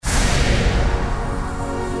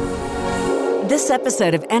This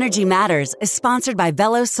episode of Energy Matters is sponsored by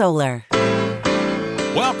Velo Solar.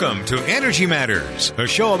 Welcome to Energy Matters, a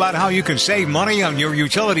show about how you can save money on your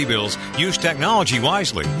utility bills, use technology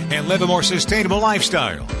wisely, and live a more sustainable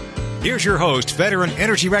lifestyle. Here's your host, veteran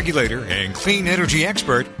energy regulator and clean energy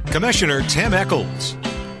expert, Commissioner Tim Echols.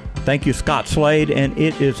 Thank you, Scott Slade, and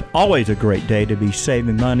it is always a great day to be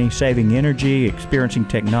saving money, saving energy, experiencing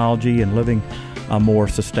technology, and living a more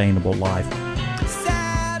sustainable life.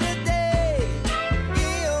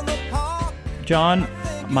 John,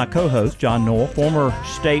 my co-host, John Noel, former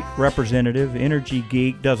state representative, energy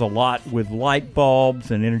geek, does a lot with light bulbs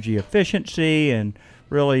and energy efficiency and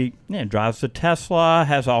really drives the Tesla,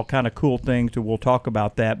 has all kind of cool things, and we'll talk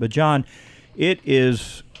about that. But, John, it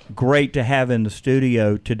is great to have in the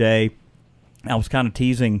studio today. I was kind of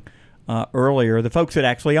teasing earlier the folks that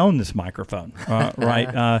actually own this microphone,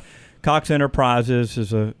 right? Cox Enterprises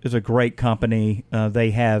is a great company.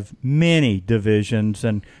 They have many divisions,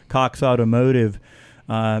 and Cox Automotive,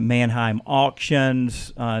 Mannheim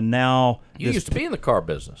Auctions. Now you used to be in the car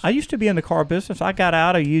business. I used to be in the car business. I got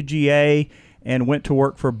out of UGA and went to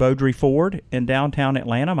work for Beaudry Ford in downtown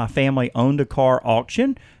Atlanta. My family owned a car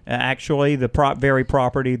auction. Actually, the very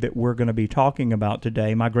property that we're going to be talking about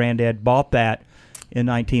today, my granddad bought that in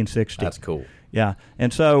 1960. That's cool. Yeah,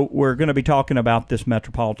 and so we're going to be talking about this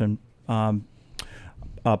Metropolitan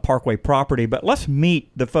Parkway property. But let's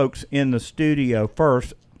meet the folks in the studio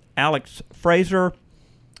first. Alex Fraser.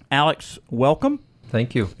 Alex, welcome.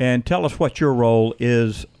 Thank you. And tell us what your role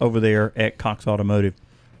is over there at Cox Automotive.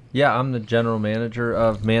 Yeah, I'm the general manager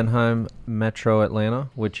of Mannheim Metro Atlanta,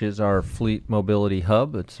 which is our fleet mobility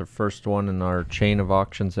hub. It's the first one in our chain of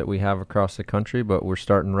auctions that we have across the country, but we're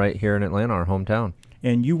starting right here in Atlanta, our hometown.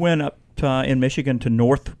 And you went up in Michigan to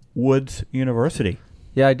Northwoods University.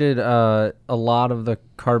 Yeah, I did. A lot of the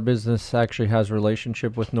car business actually has a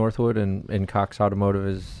relationship with Northwood, and Cox Automotive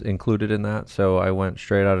is included in that. So I went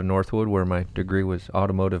straight out of Northwood, where my degree was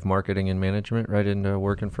automotive marketing and management, right into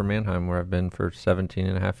working for Mannheim, where I've been for 17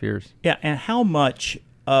 and a half years. Yeah, and how much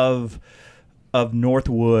of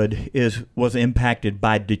Northwood was impacted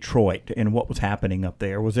by Detroit and what was happening up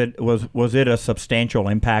there? Was it a substantial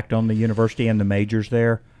impact on the university and the majors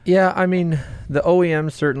there? Yeah, I mean, the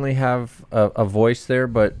OEMs certainly have a voice there,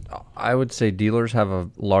 but I would say dealers have a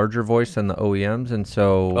larger voice than the OEMs, and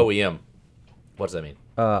so... OEM. What does that mean?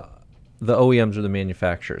 The OEMs are the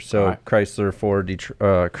manufacturers, so right. Chrysler,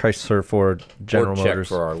 Ford, General Motors.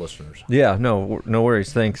 Check for our listeners. Yeah, no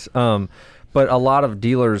worries, thanks. But a lot of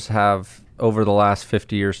dealers have, over the last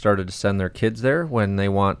 50 years, started to send their kids there when they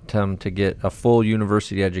want them to get a full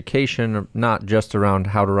university education, not just around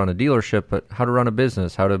how to run a dealership, but how to run a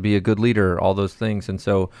business, how to be a good leader, all those things. And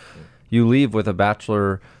so you leave with a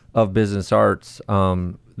Bachelor of Business Arts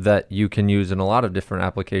that you can use in a lot of different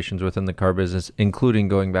applications within the car business, including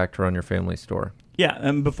going back to run your family store. Yeah,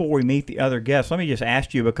 and before we meet the other guests, let me just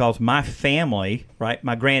ask you, because my family, right,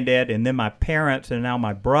 my granddad and then my parents and now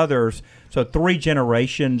my brothers, so 3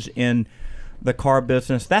 generations in the car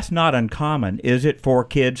business, that's not uncommon. Is it for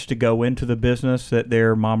kids to go into the business that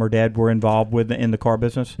their mom or dad were involved with in the car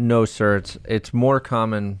business? No, sir. It's more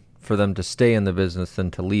common for them to stay in the business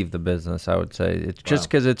than to leave the business, I would say. It's just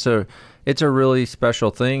because it's a really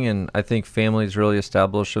special thing, and I think families really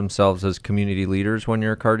establish themselves as community leaders when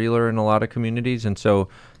you're a car dealer in a lot of communities, and so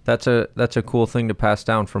that's a cool thing to pass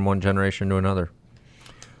down from one generation to another.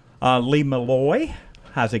 Lea Malloy.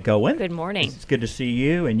 How's it going? Good morning. It's good to see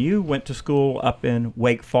you. And you went to school up in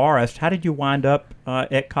Wake Forest. How did you wind up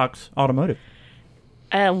at Cox Automotive?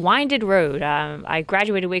 Winded road. I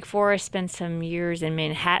graduated Wake Forest, spent some years in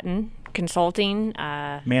Manhattan consulting.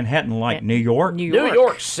 Manhattan, like New York? New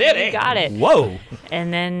York City. You got it. Whoa.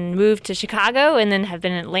 And then moved to Chicago, and then have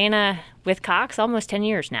been in Atlanta with Cox almost 10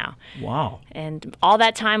 years now. Wow. And all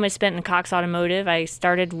that time was spent in Cox Automotive. I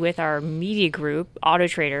started with our media group, Auto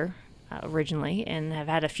Trader, originally, and have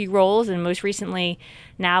had a few roles, and most recently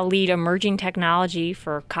now lead emerging technology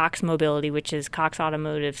for Cox Mobility, which is Cox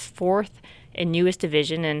Automotive's 4th and newest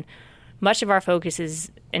division. And much of our focus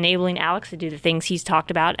is enabling Alex to do the things he's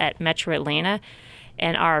talked about at Metro Atlanta.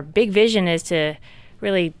 And our big vision is to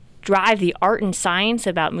really drive the art and science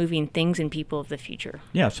about moving things and people of the future.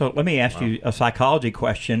 Yeah, so let me ask you a psychology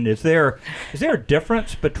question. Is there a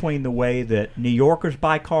difference between the way that New Yorkers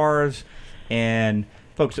buy cars and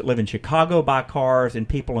folks that live in Chicago buy cars and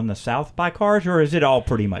people in the South buy cars, or is it all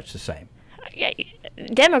pretty much the same? Yeah,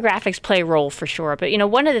 demographics play a role for sure, but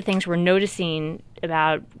one of the things we're noticing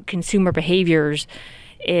about consumer behaviors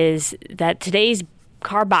is that today's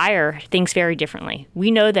car buyer thinks very differently.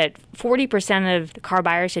 We know that 40% of the car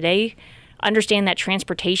buyers today understand that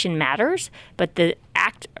transportation matters, but the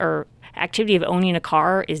activity of owning a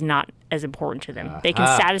car is not as important to them. They can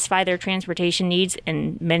satisfy their transportation needs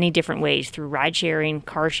in many different ways through ride sharing,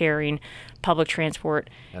 car sharing, public transport.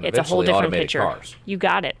 And it's a whole different automated picture. Cars. You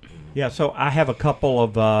got it. Yeah, so I have a couple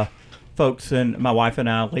of folks, and my wife and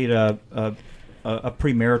I lead a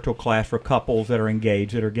premarital class for couples that are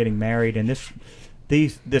engaged, that are getting married, and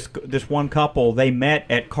this one couple, they met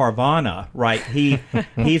at Carvana, right?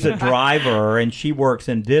 He's a driver and she works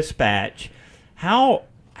in dispatch.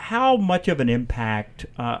 How much of an impact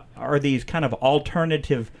are these kind of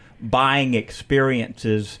alternative buying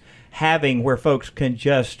experiences having, where folks can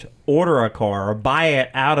just order a car or buy it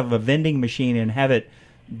out of a vending machine and have it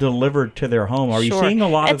delivered to their home? Are you seeing a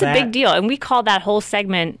lot of that? That's a big deal. And we call that whole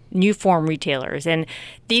segment new form retailers. And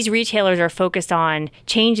these retailers are focused on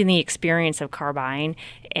changing the experience of car buying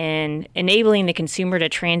and enabling the consumer to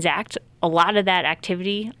transact a lot of that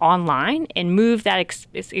activity online and move that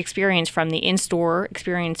experience from the in-store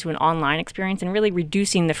experience to an online experience, and really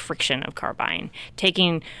reducing the friction of car buying,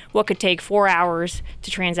 taking what could take 4 hours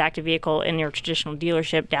to transact a vehicle in your traditional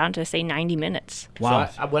dealership down to, say, 90 minutes. Wow.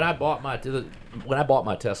 So when I bought my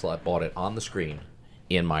Tesla, I bought it on the screen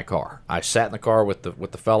in my car. I sat in the car with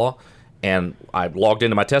the fellow, and I logged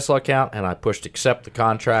into my Tesla account, and I pushed accept the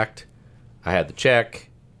contract. I had the check.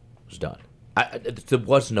 It was done. There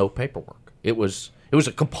was no paperwork. It was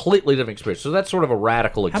a completely different experience. So that's sort of a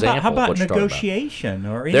radical example. How about of what you're talking about. negotiation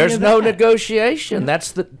or any There's of no that? negotiation.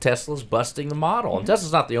 That's Tesla's busting the model, and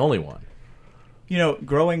Tesla's not the only one. You know,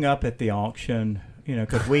 growing up at the auction, you know,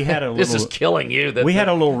 because we had a little. This is killing you. We had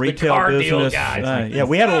a little the retail car deal business. guys. Yeah,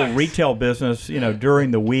 we had a little retail business, you know,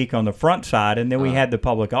 during the week on the front side, and then we had the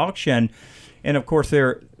public auction, and of course,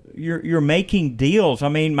 you're making deals. I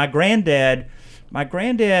mean, my granddad,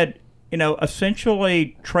 you know,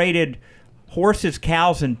 essentially traded horses,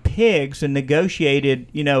 cows, and pigs, and negotiated,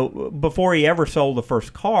 you know, before he ever sold the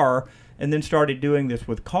first car, and then started doing this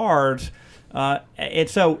with cars. And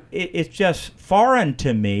so it's just foreign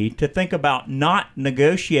to me to think about not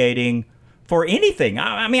negotiating for anything.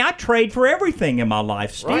 I mean, I trade for everything in my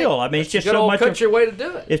life still. Right. I mean, it's That's just a good so old much. country way to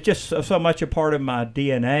do it. It's just so much a part of my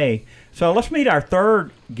DNA. So let's meet our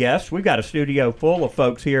third guest. We've got a studio full of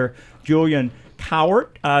folks here. Julian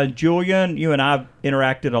Cowart. Julian, you and I have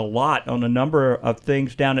interacted a lot on a number of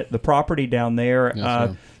things down at the property down there.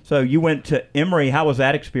 Yes, so you went to Emory. How was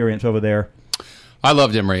that experience over there? I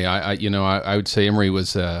loved Emory. I would say Emory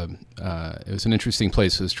was it was an interesting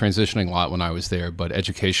place. It was transitioning a lot when I was there, but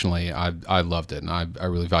educationally, I loved it, and I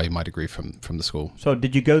really value my degree from the school. So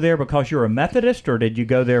did you go there because you're a Methodist, or did you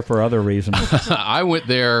go there for other reasons? I went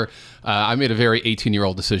there. I made a very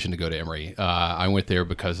 18-year-old decision to go to Emory. I went there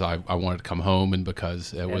because I wanted to come home, and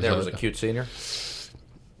because There was a cute senior.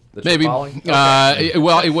 Maybe. Okay.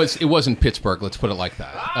 Well, it wasn't Pittsburgh. Let's put it like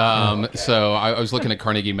that. So I was looking at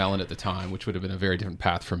Carnegie Mellon at the time, which would have been a very different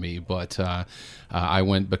path for me. But I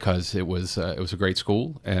went because it was a great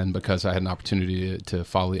school, and because I had an opportunity to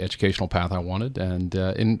follow the educational path I wanted,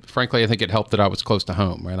 and frankly, I think it helped that I was close to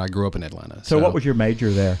home. Right, I grew up in Atlanta. So what was your major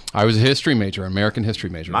there? I was a history major, American history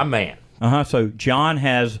major. My man. So John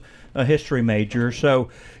has a history major. So,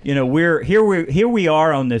 you know, here we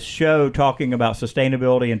are on this show talking about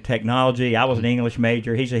sustainability and technology. I was an English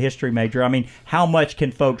major. He's a history major. I mean, how much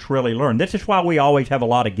can folks really learn? This is why we always have a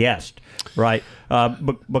lot of guests, right?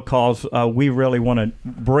 Because we really want to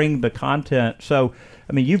bring the content. So,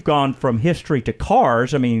 I mean, you've gone from history to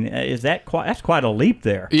cars. I mean, that's quite a leap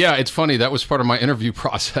there? Yeah, it's funny. That was part of my interview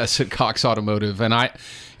process at Cox Automotive, and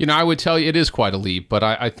I would tell you it is quite a leap. But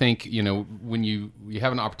I think, you know, when you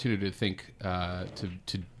have an opportunity to think,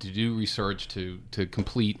 to do research, to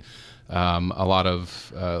complete a lot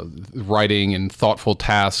of writing and thoughtful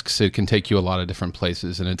tasks, it can take you a lot of different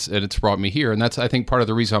places, and it's brought me here. And that's, I think, part of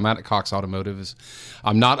the reason I'm at Cox Automotive is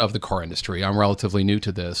I'm not of the car industry. I'm relatively new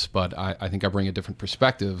to this, but I think I bring a different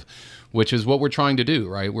perspective, which is what we're trying to do,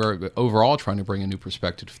 right? We're overall trying to bring a new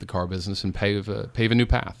perspective to the car business and pave a new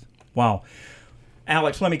path. Wow.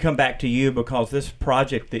 Alex, let me come back to you, because this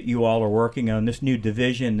project that you all are working on, this new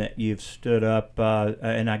division that you've stood up,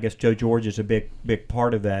 and I guess Joe George is a big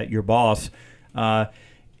part of that, your boss.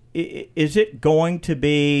 Is it going to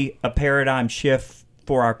be a paradigm shift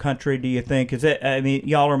for our country, do you think? I mean,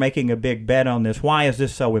 y'all are making a big bet on this. Why is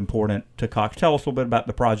this so important to Cox? Tell us a little bit about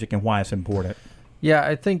the project and why it's important. Yeah,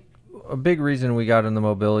 I think a big reason we got in the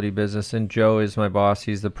mobility business, and Joe is my boss.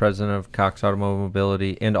 He's the president of Cox Automotive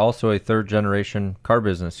Mobility and also a third-generation car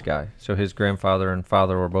business guy. So his grandfather and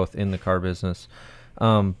father were both in the car business.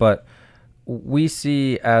 But we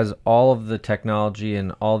see, as all of the technology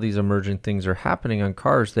and all these emerging things are happening on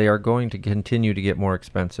cars, they are going to continue to get more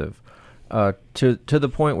expensive. to the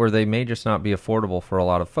point where they may just not be affordable for a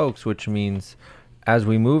lot of folks, which means as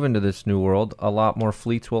we move into this new world, a lot more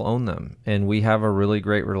fleets will own them. And we have a really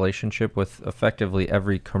great relationship with effectively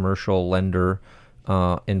every commercial lender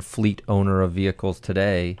and fleet owner of vehicles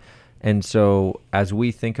today. And so as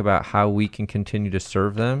we think about how we can continue to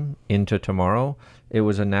serve them into tomorrow, it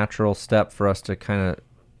was a natural step for us to kind of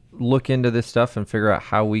look into this stuff and figure out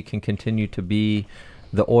how we can continue to be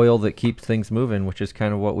the oil that keeps things moving, which is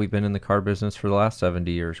kind of what we've been in the car business for the last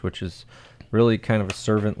 70 years, which is really kind of a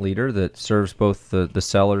servant leader that serves both the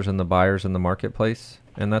sellers and the buyers in the marketplace.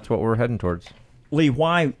 And that's what we're heading towards. Lee,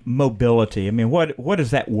 why mobility? I mean, what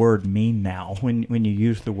does that word mean now when you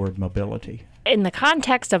use the word mobility? In the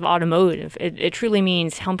context of automotive, it truly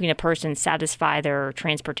means helping a person satisfy their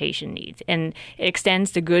transportation needs. And it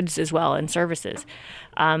extends to goods as well and services.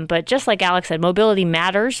 But just like Alex said, mobility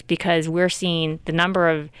matters because we're seeing the number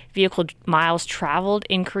of vehicle miles traveled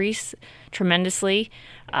increase tremendously.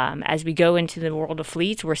 As we go into the world of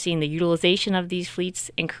fleets, we're seeing the utilization of these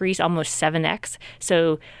fleets increase almost 7x.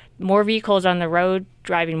 So more vehicles on the road,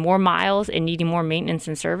 driving more miles and needing more maintenance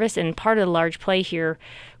and service. And part of the large play here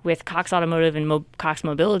with Cox Automotive and Cox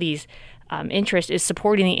Mobility's interest is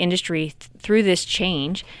supporting the industry through this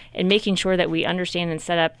change and making sure that we understand and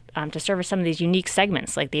set up to service some of these unique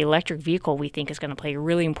segments, like the electric vehicle. We think is going to play a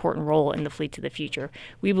really important role in the fleets of the future.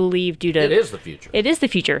 We believe due to it is the future. It is the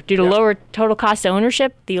future due to lower total cost of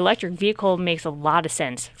ownership. The electric vehicle makes a lot of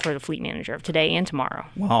sense for the fleet manager of today and tomorrow.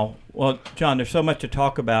 Wow. Well, John, there's so much to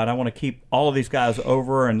talk about. I want to keep all of these guys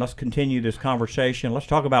over and let's continue this conversation. Let's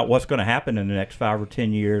talk about what's going to happen in the next 5 or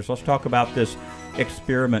 10 years. Let's talk about this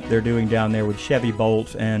experiment they're doing down there with Chevy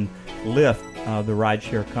Bolts and Lyft, the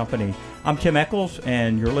rideshare company. I'm Tim Echols,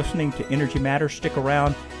 and you're listening to Energy Matters. Stick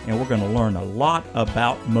around, and we're going to learn a lot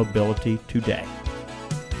about mobility today.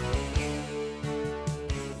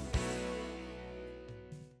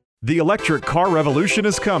 The electric car revolution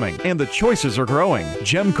is coming, and the choices are growing.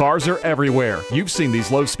 GEM cars are everywhere. You've seen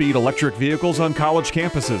these low-speed electric vehicles on college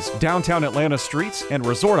campuses, downtown Atlanta streets, and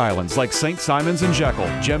resort islands like St. Simons and Jekyll.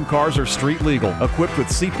 GEM cars are street legal, equipped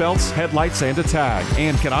with seat belts, headlights, and a tag,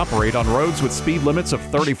 and can operate on roads with speed limits of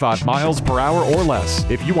 35 miles per hour or less.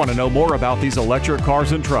 If you want to know more about these electric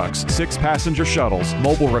cars and trucks, 6-passenger shuttles,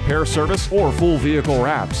 mobile repair service, or full vehicle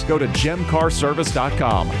wraps, go to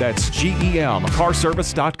gemcarservice.com. That's GEM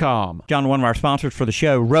carservice.com. John, one of our sponsors for the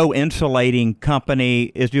show, Row Insulating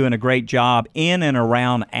Company, is doing a great job in and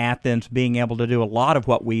around Athens, being able to do a lot of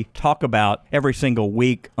what we talk about every single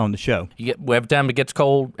week on the show. Every time it gets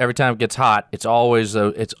cold, every time it gets hot, it's always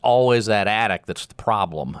that attic that's the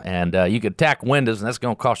problem. And you could tack windows, and that's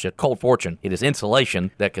going to cost you a cold fortune. It is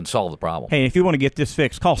insulation that can solve the problem. Hey, if you want to get this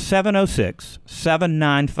fixed, call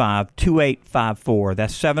 706-795-2854.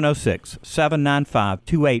 That's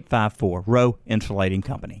 706-795-2854. Row Insulating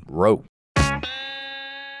Company. Row.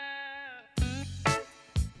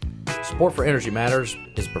 Support for Energy Matters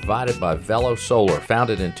is provided by Velo Solar,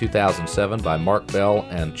 founded in 2007 by Mark Bell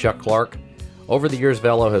and Chuck Clark. Over the years,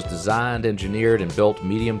 Velo has designed, engineered, and built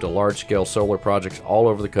medium to large-scale solar projects all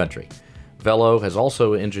over the country. Velo has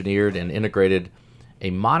also engineered and integrated a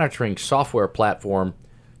monitoring software platform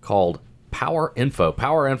called Power Info.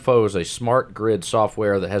 Power Info is a smart grid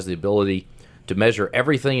software that has the ability to measure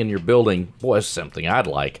everything in your building. Boy, that's something I'd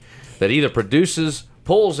like. That either produces,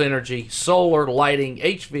 pulls energy, solar, lighting,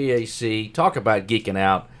 HVAC, talk about geeking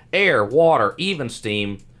out, air, water, even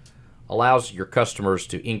steam, allows your customers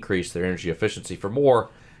to increase their energy efficiency. For more,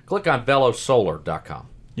 click on velosolar.com.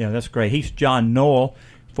 Yeah, that's great. He's John Noel,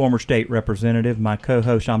 former state representative. My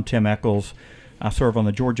co-host, I'm Tim Echols. I serve on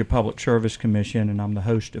the Georgia Public Service Commission, and I'm the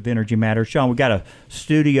host of Energy Matters. John, we got a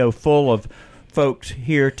studio full of folks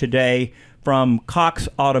here today from Cox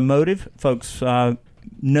Automotive. Folks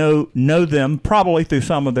know them probably through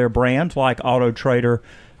some of their brands like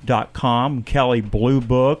Autotrader.com, Kelly Blue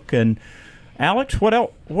Book, and Alex,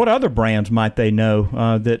 what other brands might they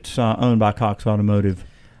know that's owned by Cox Automotive?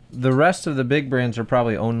 The rest of the big brands are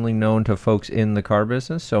probably only known to folks in the car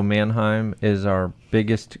business. So Manheim is our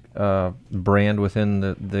biggest brand within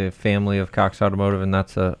the family of Cox Automotive, and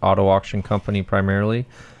that's an auto auction company primarily.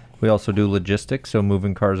 We also do logistics, so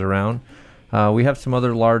moving cars around. We have some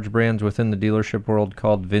other large brands within the dealership world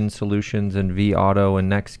called Vin Solutions and V Auto and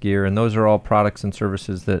Next Gear, and those are all products and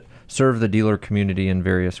services that serve the dealer community in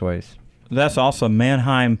various ways. That's awesome.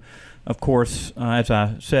 Manheim, of course, as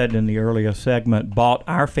I said in the earlier segment, bought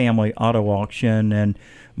our family auto auction, and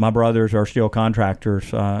my brothers are still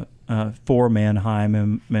contractors for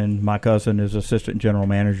Manheim, and my cousin is assistant general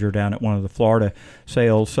manager down at one of the Florida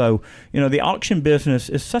sales. So, the auction business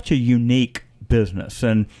is such a unique business,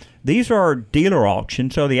 and these are dealer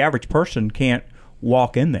auctions, so the average person can't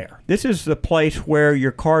walk in there. This is the place where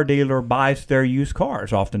your car dealer buys their used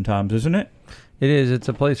cars oftentimes, isn't it? It is. It's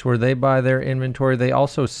a place where they buy their inventory. They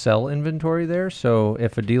also sell inventory there. So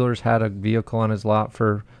if a dealer's had a vehicle on his lot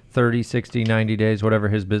for 30, 60, 90 days, whatever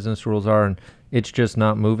his business rules are, and it's just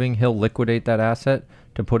not moving, he'll liquidate that asset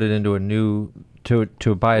to put it into a new, to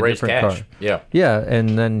buy a different car. Yeah,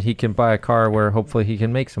 and then he can buy a car where hopefully he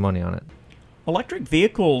can make some money on it. Electric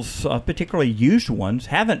vehicles, particularly used ones,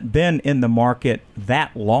 haven't been in the market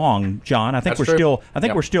that long, John. I think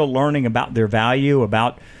we're still learning about their value,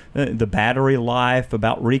 about the battery life,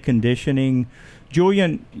 about reconditioning.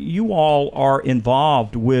 Julian, you all are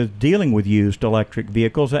involved with dealing with used electric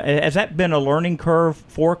vehicles. Has that been a learning curve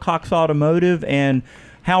for Cox Automotive, and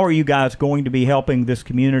how are you guys going to be helping this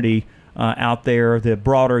community out there, the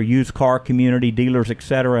broader used car community, dealers, et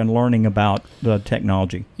cetera, and learning about the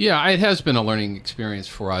technology? Yeah, it has been a learning experience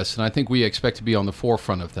for us, and I think we expect to be on the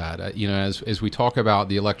forefront of that. As we talk about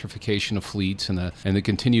the electrification of fleets and the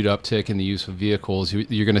continued uptick in the use of vehicles,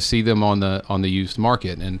 you're going to see them on the used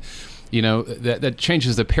market, and that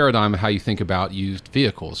changes the paradigm of how you think about used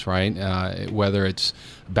vehicles, right? Whether it's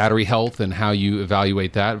battery health and how you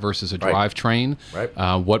evaluate that versus a drivetrain.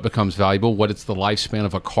 Right. What becomes valuable? What does the lifespan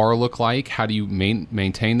of a car look like? How do you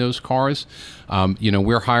maintain those cars?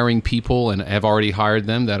 We're hiring people and have already hired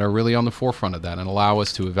them that are really on the forefront of that and allow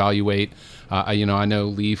us to evaluate. I know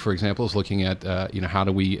Lee, for example, is looking at, how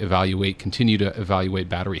do we continue to evaluate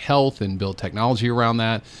battery health and build technology around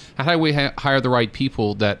that? And how do we hire the right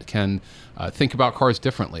people that can think about cars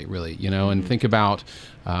differently, really, and think about,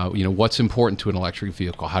 what's important to an electric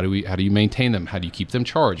vehicle? How do you maintain them? How do you keep them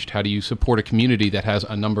charged? How do you support a community that has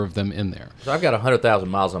a number of them in there? So I've got 100,000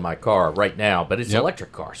 miles on my car right now, but it's an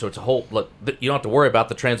electric car, so it's a whole. You don't have to worry about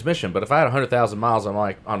the transmission. But if I had 100,000 miles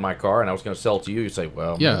on my car and I was going to sell it to you, you'd say,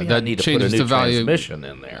 well, maybe I need to put a new transmission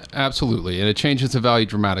in there. Absolutely, and it changes the value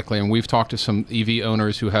dramatically. And we've talked to some EV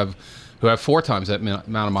owners who have 4 times that amount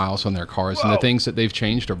of miles on their cars, and the things that they've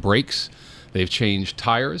changed are brakes, they've changed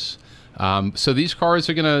tires. So these cars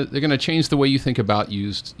are gonna change the way you think about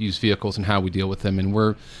used vehicles and how we deal with them. And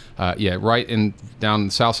we're right down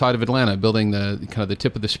the south side of Atlanta, building the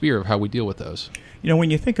tip of the spear of how we deal with those.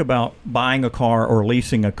 When you think about buying a car or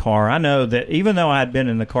leasing a car, I know that even though I had been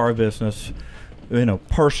in the car business,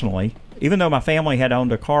 personally, even though my family had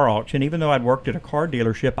owned a car auction, even though I'd worked at a car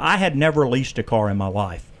dealership, I had never leased a car in my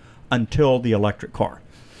life until the electric car.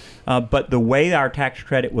 But the way our tax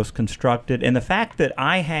credit was constructed and the fact that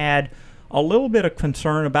I had a little bit of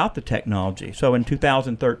concern about the technology. So in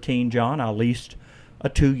 2013, John, I leased a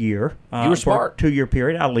 2-year. You were smart. 2-year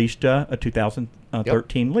period. I leased a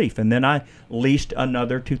 2013 Leaf. And then I leased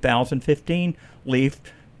another 2015 Leaf.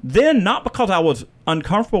 Then, not because I was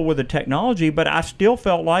uncomfortable with the technology, but I still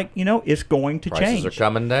felt like, it's going to change. Prices are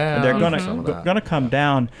coming down. They're going to come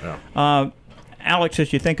down. Yeah. Alex,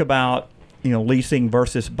 as you think about, leasing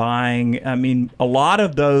versus buying, I mean, a lot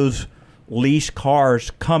of those lease cars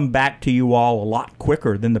come back to you all a lot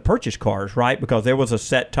quicker than the purchase cars, right? Because there was a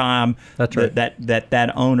set time. That's right.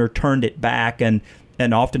 that owner turned it back, and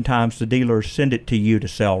oftentimes the dealers send it to you to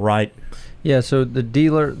sell, right? Yeah, so the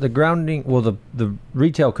dealer, the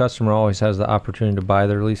retail customer always has the opportunity to buy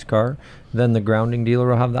their lease car. Then the grounding dealer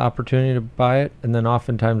will have the opportunity to buy it. And then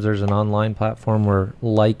oftentimes there's an online platform where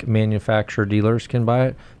like manufacturer dealers can buy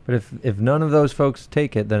it. But if none of those folks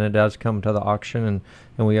take it, then it does come to the auction,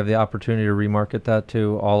 and we have the opportunity to remarket that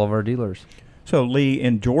to all of our dealers. So, Lee,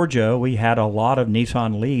 in Georgia, we had a lot of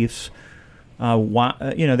Nissan Leafs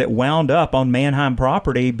that wound up on Manheim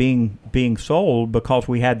property being sold because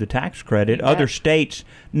we had the tax credit. Yeah. Other states,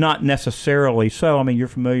 not necessarily so. I mean, you're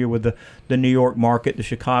familiar with the New York market, the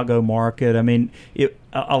Chicago market. I mean,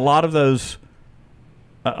 a lot of those,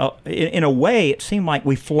 in a way, it seemed like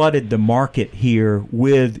we flooded the market here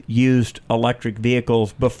with used electric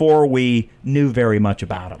vehicles before we knew very much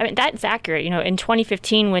about them. I mean, that's accurate. In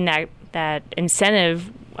 2015, when that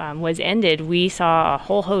incentive was ended, we saw a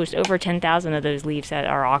whole host, over 10,000 of those Leafs at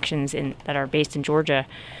our auctions that are based in Georgia.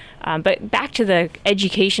 But back to the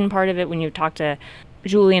education part of it, when you talk to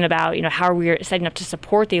Julian about how we're setting up to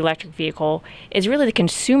support the electric vehicle, is really the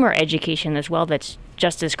consumer education as well that's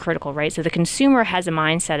just as critical, right? So the consumer has a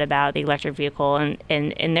mindset about the electric vehicle,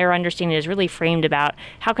 and their understanding is really framed about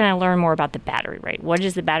how can I learn more about the battery, right? What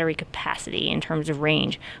is the battery capacity in terms of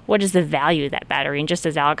range? What is the value of that battery? And just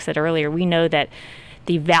as Alex said earlier, we know that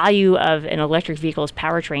the value of an electric vehicle's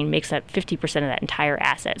powertrain makes up 50% of that entire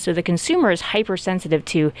asset. So the consumer is hypersensitive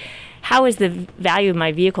to how is the value of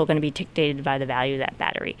my vehicle going to be dictated by the value of that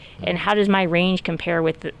battery? And how does my range compare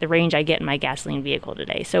with the range I get in my gasoline vehicle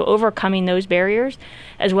today? So overcoming those barriers,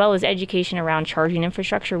 as well as education around charging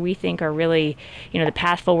infrastructure, we think are really, the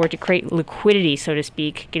path forward to create liquidity, so to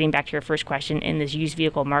speak, getting back to your first question, in this used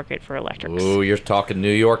vehicle market for electrics. Ooh, you're talking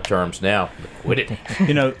New York terms now. Liquidity.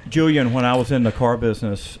 Julian, when I was in the car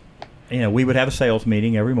business, we would have a sales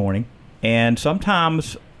meeting every morning, and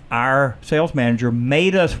sometimes our sales manager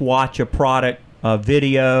made us watch a product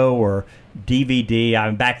video or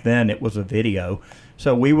DVD. Back then it was a video.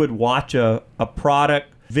 So we would watch a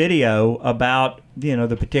product video about,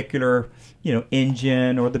 the particular,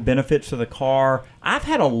 engine or the benefits of the car. I've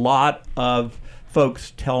had a lot of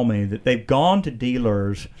folks tell me that they've gone to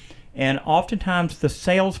dealers and oftentimes the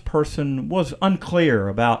salesperson was unclear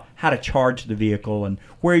about how to charge the vehicle and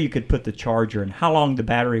where you could put the charger and how long the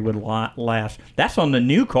battery would last. That's on the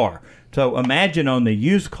new car. So imagine on the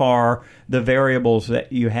used car, the variables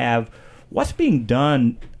that you have. What's being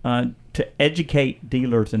done to educate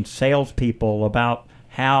dealers and salespeople about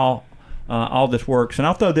how all this works? And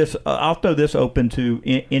I'll throw this open to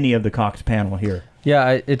any of the Cox panel here.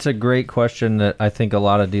 Yeah, it's a great question that I think a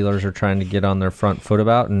lot of dealers are trying to get on their front foot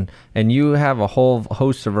about. And you have a whole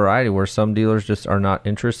host of variety where some dealers just are not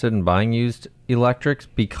interested in buying used electrics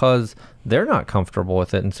because they're not comfortable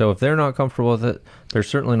with it. And so if they're not comfortable with it, they're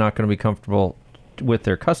certainly not going to be comfortable with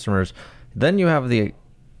their customers. Then you have the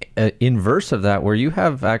inverse of that, where you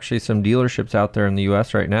have actually some dealerships out there in the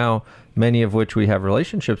U.S. right now, many of which we have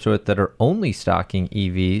relationships with, that are only stocking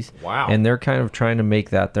EVs. Wow. And they're kind of trying to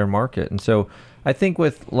make that their market. And so I think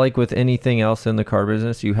with anything else in the car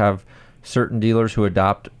business, you have certain dealers who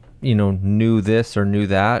adopt, new this or new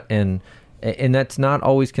that, and that's not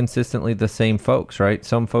always consistently the same folks, right?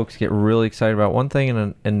 Some folks get really excited about one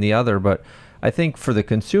thing and the other, but I think for the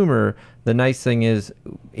consumer, the nice thing is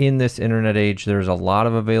in this internet age, there's a lot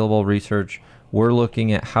of available research. We're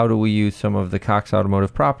looking at how do we use some of the Cox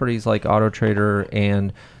Automotive properties like AutoTrader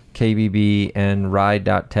and KBB and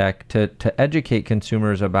Ride.Tech to educate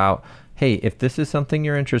consumers about, hey, if this is something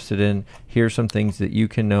you're interested in, here's some things that you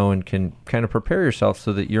can know and can kind of prepare yourself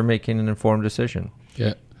so that you're making an informed decision.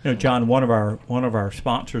 Yeah. John, one of our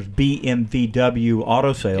sponsors, BMVW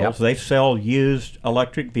Auto Sales, Yep. They sell used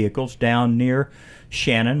electric vehicles down near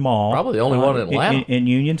Shannon Mall. Probably the only one in Atlanta. In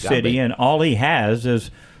Union City, and all he has is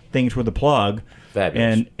things with a plug.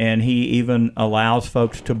 Fabulous. And he even allows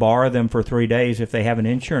folks to borrow them for 3 days if they have an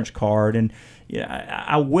insurance card. And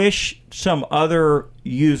I wish some other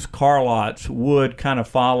used car lots would kind of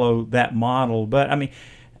follow that model. But,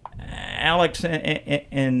 Alex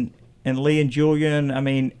and Lee and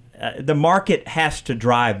Julian, the market has to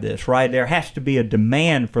drive this, right? There has to be a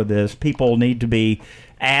demand for this. People need to be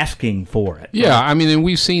asking for it. Yeah, right? and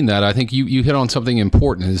we've seen that. I think you hit on something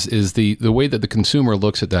important is the way that the consumer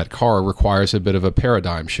looks at that car requires a bit of a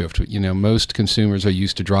paradigm shift. Most consumers are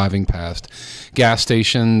used to driving past gas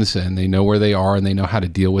stations and they know where they are and they know how to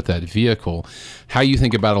deal with that vehicle. How you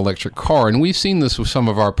think about electric car, and we've seen this with some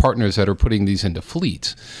of our partners that are putting these into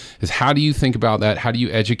fleets, is how do you think about that? How do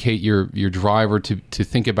you educate your driver to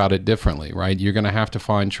think about it differently, right? You're going to have to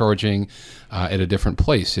find charging at a different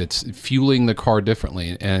place. It's fueling the car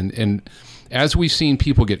differently. And as we've seen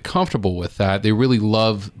people get comfortable with that, they really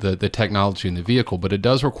love the technology in the vehicle, but it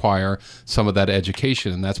does require some of that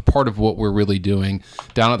education. And that's part of what we're really doing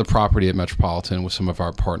down at the property at Metropolitan with some of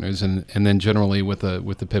our partners, and then generally with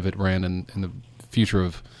the Pivot brand and the future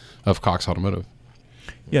of Cox Automotive.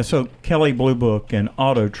 Yeah, so Kelley Blue Book and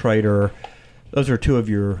AutoTrader, those are two of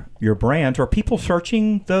your brands. Are people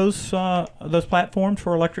searching those platforms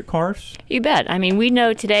for electric cars? You bet. We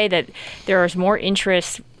know today that there is more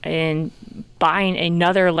interest in buying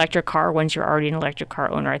another electric car once you're already an electric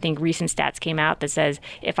car owner. I think recent stats came out that says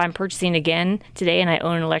if I'm purchasing again today and I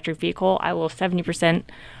own an electric vehicle, I will 70%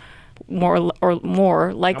 more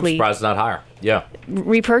likely. I'm surprised it's not higher. Yeah.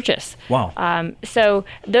 Repurchase. Wow. So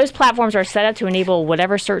those platforms are set up to enable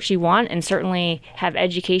whatever search you want, and certainly have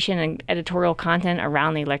education and editorial content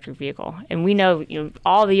around the electric vehicle. And we know,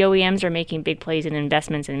 all the OEMs are making big plays in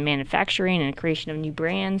investments in manufacturing and creation of new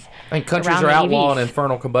brands. And countries around are the outlawing EVs.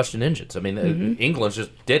 internal combustion engines. England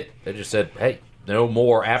just did it. They just said, hey, no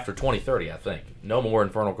more after 2030, I think. No more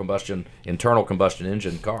internal combustion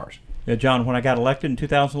engine cars. Yeah, John, when I got elected in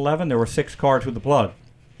 2011, there were 6 cars with a plug.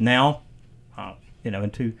 Now, in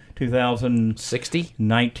 60?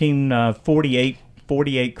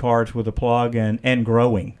 48 cars with a plug and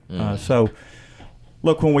growing. So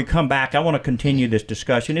Look, when we come back, I want to continue this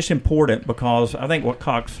discussion. It's important because I think what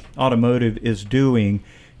Cox Automotive is doing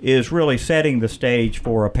is really setting the stage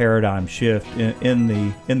for a paradigm shift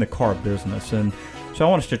in the car business. And so I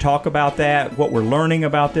want us to talk about that, what we're learning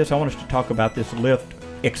about this. I want us to talk about this Lift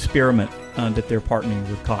experiment that they're partnering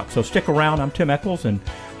with Cox. So stick around. I'm Tim Echols, and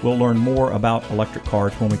we'll learn more about electric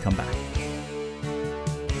cars when we come back.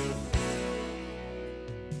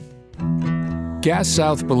 Gas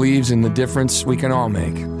South believes in the difference we can all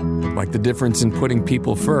make, like the difference in putting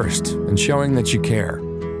people first and showing that you care.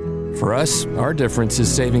 For us, our difference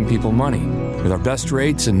is saving people money with our best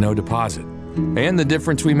rates and no deposit, and the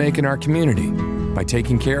difference we make in our community by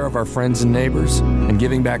taking care of our friends and neighbors and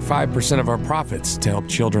giving back 5% of our profits to help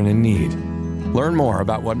children in need. Learn more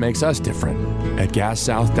about what makes us different at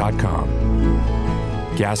gassouth.com.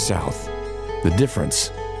 Gas South. The difference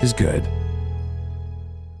is good.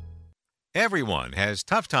 Everyone has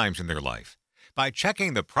tough times in their life. By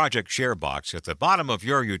checking the Project Share box at the bottom of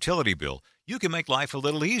your utility bill, you can make life a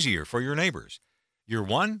little easier for your neighbors. Your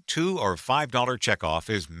 $1, $2, or $5 checkoff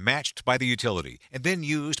is matched by the utility and then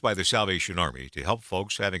used by the Salvation Army to help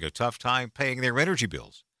folks having a tough time paying their energy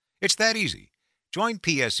bills. It's that easy. Join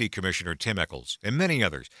PSC Commissioner Tim Echols and many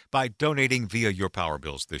others by donating via your power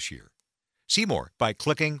bills this year. See more by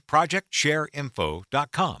clicking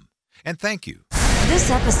projectshareinfo.com. And thank you. This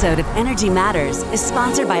episode of Energy Matters is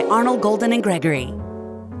sponsored by Arnold, Golden & Gregory.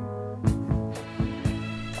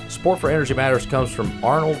 Support for Energy Matters comes from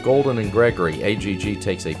Arnold, Golden & Gregory. AGG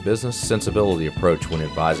takes a business sensibility approach when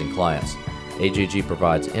advising clients. AGG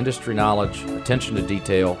provides industry knowledge, attention to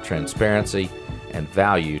detail, transparency, and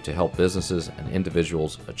value to help businesses and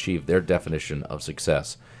individuals achieve their definition of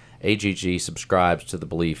success. AGG subscribes to the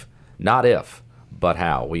belief, not if, but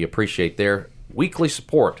how. We appreciate their weekly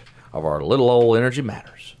support of our little old Energy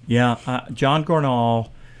Matters. Yeah, John Gornall,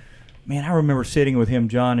 man, I remember sitting with him,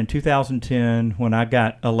 John, in 2010 when I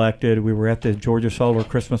got elected. We were at the Georgia Solar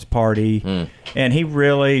Christmas party, and he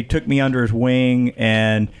really took me under his wing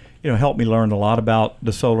and helped me learn a lot about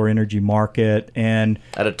the solar energy market. And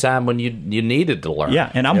at a time when you needed to learn. Yeah,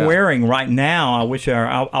 and I'm wearing right now, I wish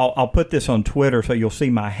I'll put this on Twitter so you'll see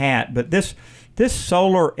my hat, but this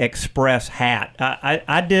Solar Express hat,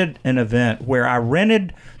 I did an event where I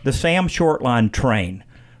rented the Sam Shortline train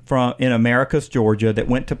in Americus, Georgia, that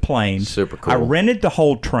went to Plains. Super cool. I rented the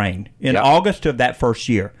whole train in August of that first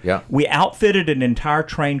year. Yeah. We outfitted an entire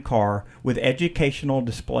train car with educational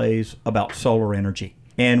displays about solar energy.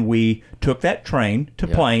 And we took that train to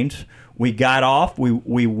Plains. We got off.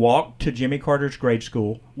 We walked to Jimmy Carter's grade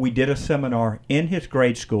school. We did a seminar in his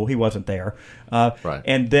grade school. He wasn't there. Right.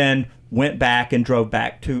 And then went back and drove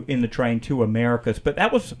back in the train to Americus. But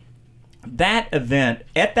that event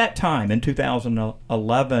at that time in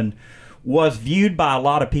 2011 was viewed by a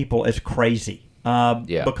lot of people as crazy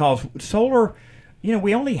because solar,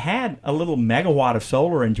 we only had a little megawatt of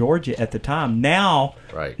solar in Georgia at the time. Now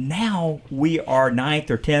we are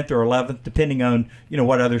 9th or 10th or 11th, depending on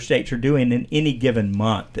what other states are doing in any given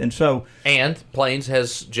month. And Plains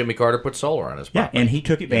has Jimmy Carter put solar on his property. Yeah, and he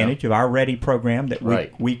took advantage of our READY program that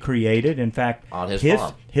we created. In fact, on his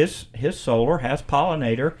farm. His solar has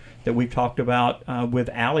pollinator that we've talked about with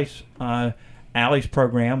Allie's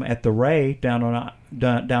program at the Ray down on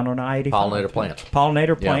I-85.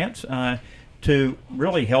 Pollinator plants. To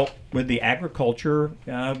really help with the agriculture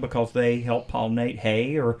because they help pollinate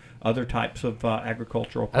hay or other types of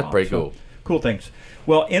agricultural crops. That's pretty cool. Cool things.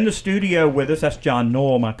 Well, in the studio with us, that's John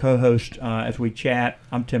Noel, my co-host, as we chat.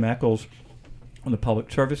 I'm Tim Echols on the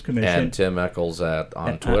Public Service Commission. And Tim Echols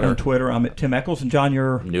on Twitter. On Twitter, I'm at Tim Echols. And John,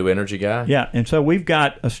 you're... New energy guy. Yeah, and so we've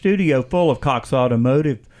got a studio full of Cox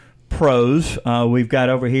Automotive pros. We've got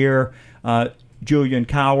over here Julian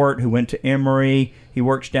Cowart, who went to Emory. He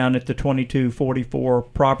works down at the 2244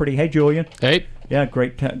 property. Hey, Julian. Hey. Yeah,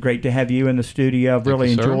 great to have you in the studio. I've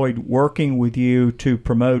really enjoyed working with you to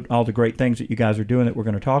promote all the great things that you guys are doing that we're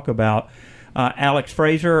going to talk about. Alex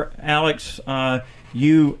Fraser. Alex,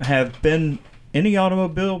 you have been in the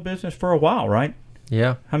automobile business for a while, right?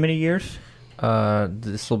 Yeah. How many years?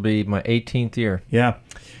 This will be my 18th year. Yeah.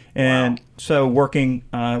 And so working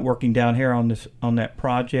down here on that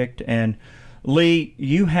project. And Lee,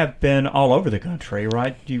 you have been all over the country,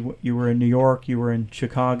 right? You were in New York, you were in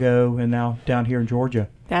Chicago, and now down here in Georgia.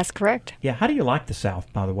 That's correct. Yeah. How do you like the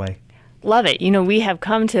South, by the way? Love it. We have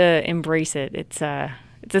come to embrace it. It's a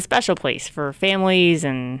special place for families,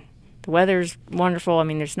 and the weather's wonderful. I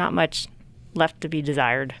mean, there's not much left to be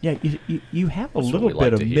desired. Yeah, you have a little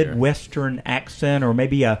bit of Midwestern accent, or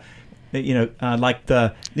maybe a like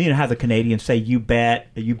how the Canadians say "you bet,"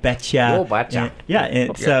 "you betcha." Oh, betcha.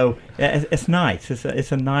 And so it's nice.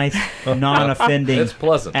 It's a nice non-offending it's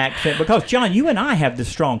pleasant accent, because John, you and I have this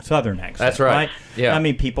strong Southern accent. That's right. Yeah. I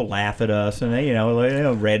mean, people laugh at us, and they,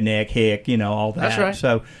 redneck, hick, all that. That's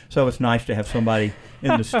right. So it's nice to have somebody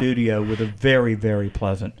in the studio with a very, very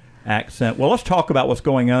pleasant accent. Well, let's talk about what's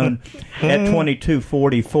going on at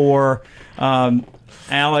 2244.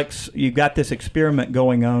 Alex, you've got this experiment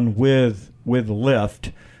going on with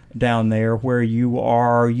Lyft down there, where you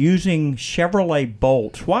are using Chevrolet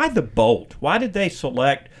Bolts. Why the Bolt? Why did they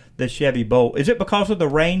select the Chevy Bolt? Is it because of the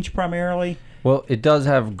range primarily? Well, it does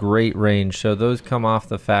have great range. So those come off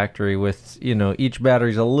the factory with, each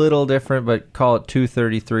battery's a little different, but call it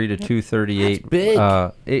 233 to 238. That's big.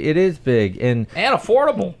 It is big. And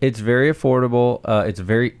affordable. It's very affordable. It's a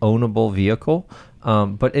very ownable vehicle.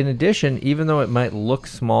 But in addition, even though it might look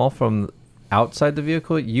small from outside the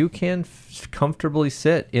vehicle, you can comfortably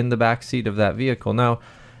sit in the back seat of that vehicle. Now,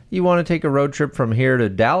 you want to take a road trip from here to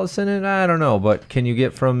Dallas in it? I don't know. But can you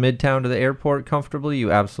get from Midtown to the airport comfortably?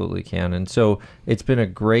 You absolutely can. And so it's been a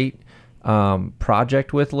great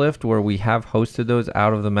project with Lyft, where we have hosted those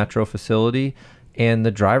out of the Metro facility. And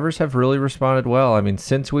the drivers have really responded well. I mean,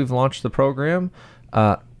 since we've launched the program,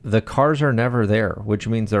 the cars are never there, which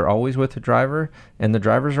means they're always with the driver, and the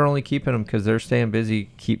drivers are only keeping them because they're staying busy,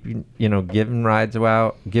 giving rides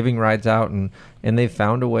out, and they've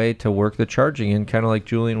found a way to work the charging in, kind of like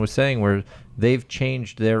Julian was saying, where they've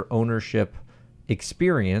changed their ownership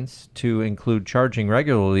experience to include charging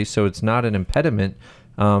regularly, so it's not an impediment,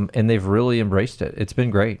 and they've really embraced it. It's been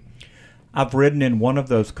great. I've ridden in one of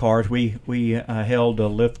those cars. We held a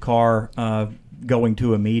Lyft car going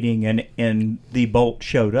to a meeting, and the Bolt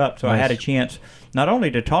showed up. So nice. I had a chance not only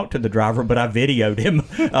to talk to the driver, but I videoed him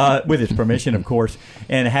with his permission, of course,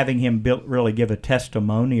 and having him really give a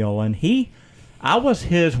testimonial. And I was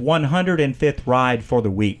his 105th ride for the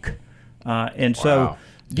week. And so wow.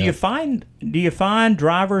 Do you find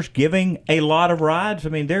drivers giving a lot of rides? I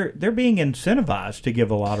mean, they're being incentivized to give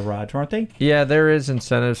a lot of rides, aren't they? Yeah, there is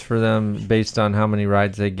incentives for them based on how many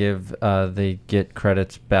rides they give. They get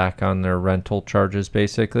credits back on their rental charges,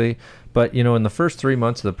 basically. But in the first 3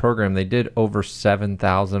 months of the program, they did over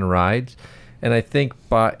 7,000 rides, and I think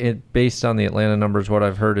based on the Atlanta numbers, what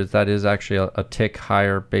I've heard is that is actually a tick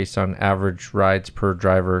higher based on average rides per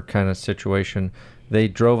driver kind of situation. They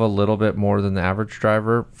drove a little bit more than the average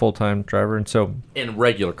driver, full-time driver, and so in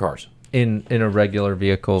regular cars, in a regular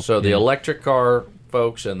vehicle. So the electric car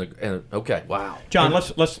folks and okay, wow, John,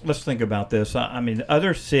 let's think about this. I mean,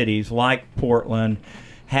 other cities like Portland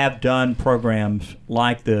have done programs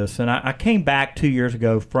like this, and I came back 2 years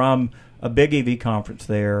ago from a big EV conference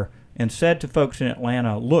there and said to folks in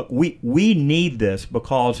Atlanta, look, we need this,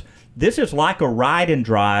 because this is like a ride and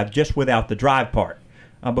drive, just without the drive part.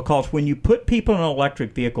 Because when you put people in an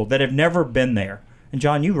electric vehicle that have never been there, and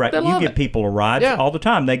John, you give people a ride all the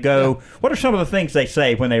time. They go, what are some of the things they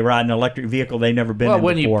say when they ride an electric vehicle they've never been in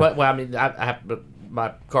before? I have,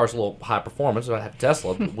 my car's a little high performance, so I have a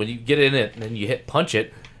Tesla. But when you get in it and then you hit punch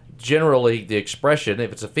it, generally the expression,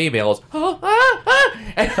 if it's a female, is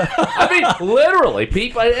I mean, literally,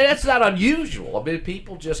 people. That's not unusual. I mean,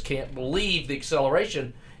 people just can't believe the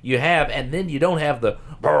acceleration you have, and then you don't have the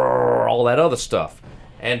all that other stuff.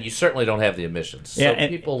 And you certainly don't have the emissions. So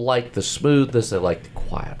people like the smoothness, they like the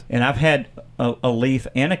quiet. And I've had a Leaf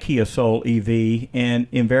and a Kia Soul EV, and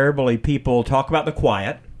invariably people talk about the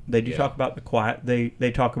quiet. They do talk about the quiet.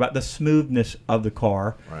 They talk about the smoothness of the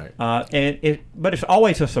car. Right. But it's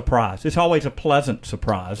always a surprise. It's always a pleasant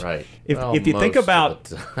surprise. Right. If you think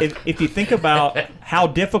about if you think about how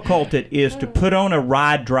difficult it is to put on a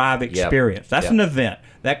ride-drive experience, that's an event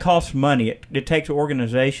that costs money. It takes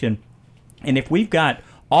organization, and if we've got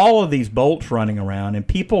all of these Bolts running around and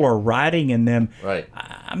people are riding in them. Right.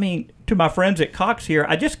 I mean, to my friends at Cox here,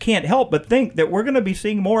 I just can't help but think that we're going to be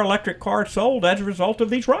seeing more electric cars sold as a result of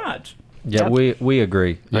these rides. Yeah, we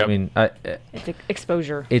agree. Yep. I mean, it's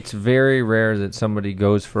exposure. It's very rare that somebody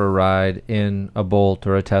goes for a ride in a Bolt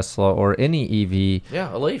or a Tesla or any EV,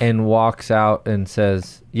 a Leaf, and walks out and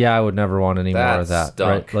says, "Yeah, I would never want any more of that."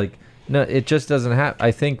 Stunk. Right? Like, no, it just doesn't happen.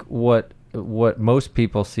 I think what most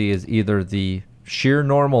people see is either the sheer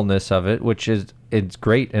normalness of it, which it's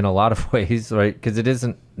great in a lot of ways, right? Because it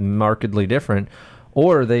isn't markedly different,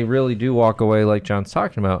 or they really do walk away like John's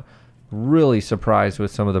talking about. really surprised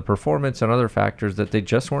with some of the performance and other factors that they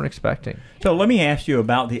just weren't expecting. So let me ask you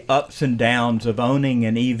about the ups and downs of owning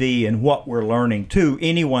an EV and what we're learning. To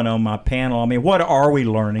anyone on my panel, I mean, what are we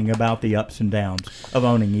learning about the ups and downs of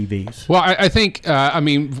owning EVs? Well, I think,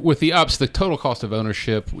 with the ups, the total cost of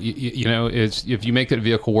ownership, is if you make that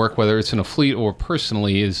vehicle work, whether it's in a fleet or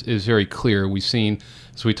personally, is very clear. We've seen,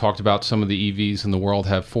 as we talked about, some of the EVs in the world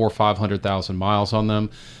have 400,000 or 500,000 miles on them.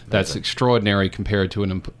 That's extraordinary compared to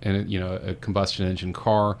a combustion engine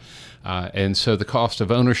car. And so the cost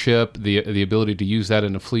of ownership, the ability to use that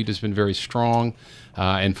in a fleet has been very strong.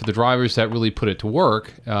 And for the drivers that really put it to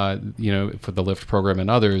work, for the Lyft program and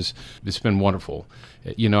others, it's been wonderful.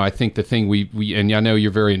 I think the thing we and I know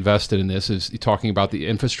you're very invested in this, is talking about the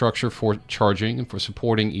infrastructure for charging and for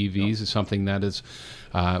supporting EVs is something that is,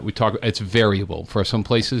 it's variable. For some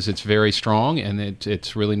places, it's very strong, and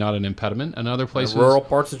it's really not an impediment. In other places, in rural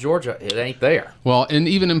parts of Georgia, it ain't there. Well, and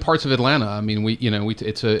even in parts of Atlanta, I mean,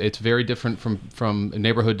 it's very different from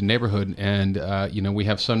neighborhood to neighborhood, and we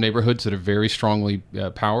have some neighborhoods that are very strongly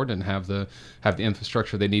powered and have the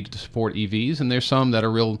infrastructure they need to support EVs, and there's some that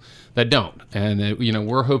don't, and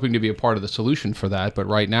we're hoping to be a part of the solution for that. But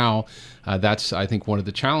right now, that's, I think, one of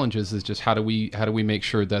the challenges is just how do we make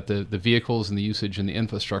sure that the vehicles and the usage and the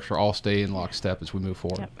infrastructure all stay in lockstep as we move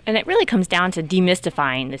forward. Yep. And it really comes down to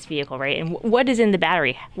demystifying this vehicle, right? And what is in the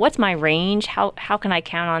battery? What's my range? How can I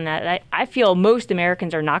count on that? I feel most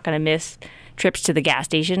Americans are not going to miss trips to the gas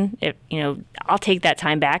station. I'll take that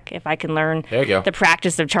time back if I can learn the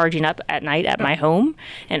practice of charging up at night at my home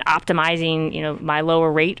and optimizing, my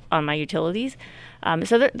lower rate on my utilities.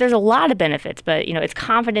 So there's a lot of benefits, but it's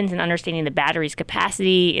confidence in understanding the battery's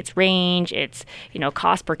capacity, its range, its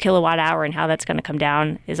cost per kilowatt hour, and how that's going to come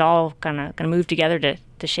down is all going to move together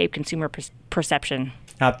to shape consumer perception.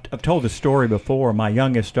 I've told this story before. My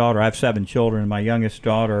youngest daughter, I have 7 children. My youngest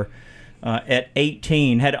daughter, at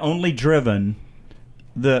 18, had only driven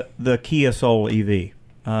the Kia Soul EV.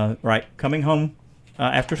 Coming home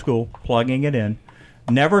after school, plugging it in,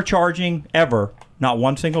 never charging ever. Not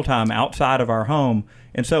one single time outside of our home.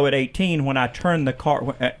 And so at 18, when I turned the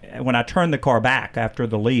car back after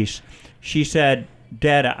the lease, she said,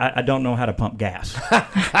 "Dad, I don't know how to pump gas."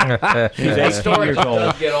 She's 18 years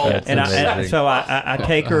old. And so I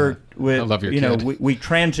take her with, I love your kid. We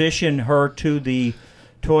transition her to the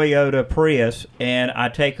Toyota Prius, and I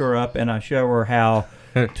take her up and I show her how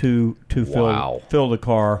to fill the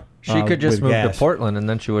car. She could just move gas to Portland, and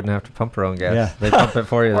then she wouldn't have to pump her own gas. Yeah. They pump it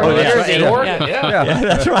for you. Yeah,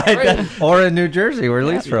 that's right. Or in New Jersey, where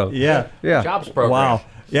Lee's from. Yeah. Jobs program. Wow.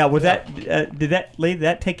 Yeah, did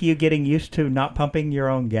that take you getting used to not pumping your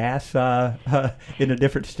own gas in a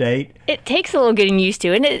different state? It takes a little getting used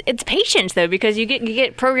to, and it's patience though, because you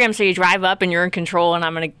get programs so you drive up and you're in control, and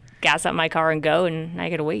I'm going to gas up my car and go, and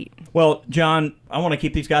I got to wait. Well, John, I want to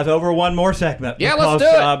keep these guys over one more segment. Yeah, let's do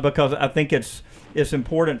it. Because I think it's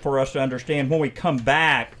important for us to understand. When we come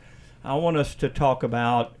back, I want us to talk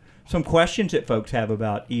about some questions that folks have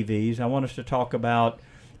about EVs. I want us to talk about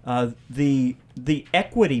the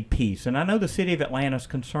equity piece. And I know the city of Atlanta is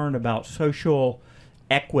concerned about social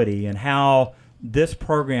equity and how this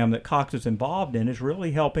program that Cox is involved in is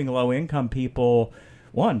really helping low-income people,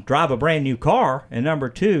 one, drive a brand new car, and number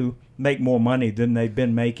two, make more money than they've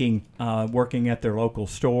been making working at their local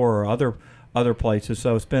store or other places.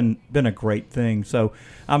 So it's been a great thing. So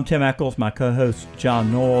I'm Tim Echols, my co-host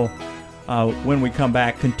John Noel. When we come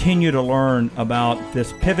back, continue to learn about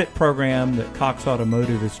this pivot program that Cox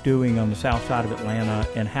Automotive is doing on the south side of Atlanta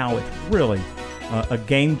and how it's really a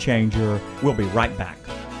game changer. We'll be right back.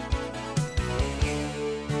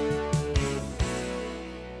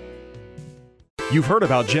 You've heard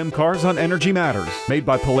about Gem Cars on Energy Matters, made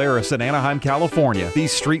by Polaris in Anaheim, California.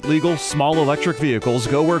 These street-legal, small electric vehicles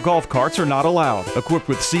go where golf carts are not allowed. Equipped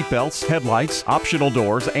with seatbelts, headlights, optional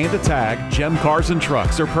doors, and a tag, Gem Cars and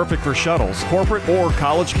trucks are perfect for shuttles, corporate, or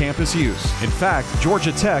college campus use. In fact,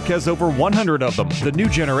 Georgia Tech has over 100 of them. The new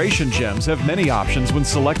generation Gems have many options when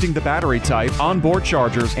selecting the battery type, onboard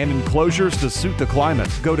chargers, and enclosures to suit the climate.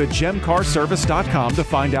 Go to gemcarservice.com to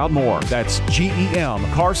find out more. That's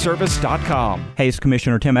GEMcarservice.com. Hey, it's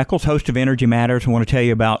Commissioner Tim Echols, host of Energy Matters. I want to tell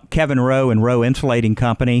you about Kevin Rowe and Rowe Insulating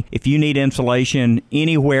Company. If you need insulation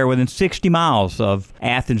anywhere within 60 miles of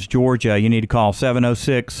Athens, Georgia, you need to call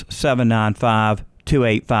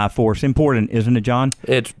 706-795-2854. It's important, isn't it, John?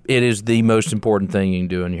 It is the most important thing you can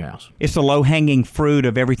do in your house. It's the low-hanging fruit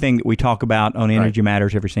of everything that we talk about on Energy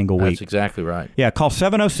Matters every single week. That's exactly right. Yeah, call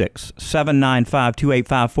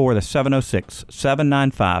 706-795-2854. That's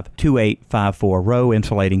 706-795-2854. Rowe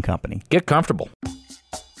Insulating Company. Get comfortable.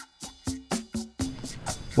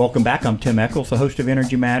 Welcome back. I'm Tim Echols, the host of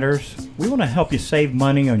Energy Matters. we want to help you save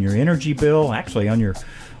money on your energy bill, actually on your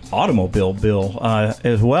automobile bill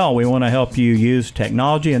as well. We want to help you use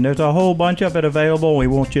technology, and there's a whole bunch of it available. We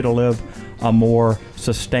want you to live a more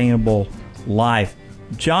sustainable life.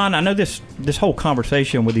 John, I know this whole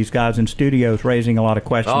conversation with these guys in studio is raising a lot of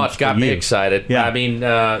questions. Oh, it's got me excited. Yeah. I mean,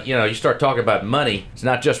 you start talking about money. It's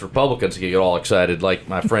not just Republicans that get all excited, like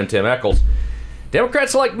my friend Tim Echols.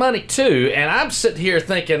 Democrats like money too, and I'm sitting here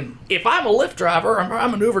thinking, if I'm a Lyft driver,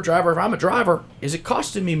 I'm an Uber driver, if I'm a driver, is it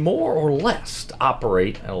costing me more or less to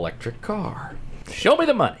operate an electric car? Show me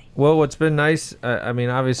the money. Well, what's been nice, I mean,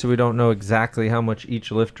 obviously we don't know exactly how much each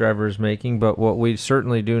Lyft driver is making, but what we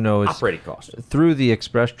certainly do know is operating costs. Through the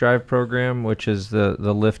Express Drive program, which is the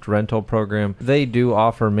Lyft rental program, they do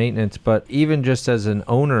offer maintenance, but even just as an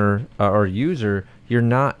owner or user, you're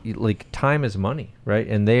not, like, time is money, right?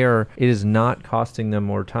 And it is not costing them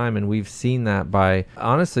more time. And we've seen that by,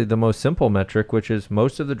 honestly, the most simple metric, which is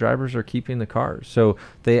most of the drivers are keeping the cars. So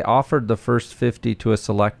they offered the first 50 to a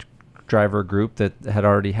select driver group that had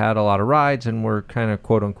already had a lot of rides and were kind of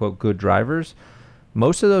quote unquote good drivers.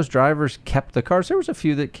 Most of those drivers kept the cars. There was a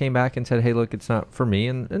few that came back and said, hey, look, it's not for me.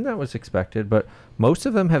 And that was expected. But most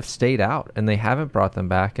of them have stayed out and they haven't brought them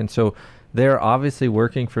back. And so they're obviously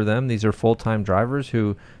working for them. These are full-time drivers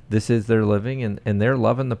who this is their living, and they're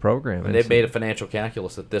loving the program. And they've made a financial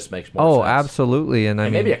calculus that this makes more sense. Oh, absolutely. And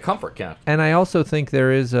maybe a comfort calculus. And I also think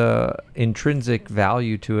there is a intrinsic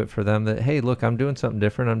value to it for them that, hey, look, I'm doing something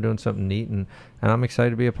different. I'm doing something neat, and I'm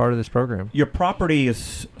excited to be a part of this program. Your property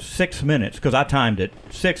is 6 minutes, because I timed it,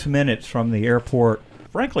 6 minutes from the airport.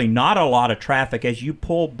 Frankly, not a lot of traffic as you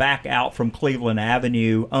pull back out from Cleveland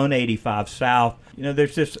Avenue on 85 South. You know,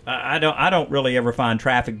 there's just I don't really ever find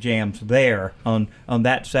traffic jams there on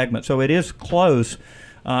that segment. So it is close,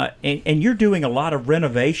 and you're doing a lot of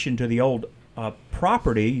renovation to the old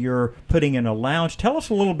property. You're putting in a lounge. Tell us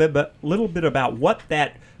a little bit about what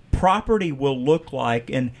that property will look like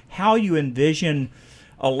and how you envision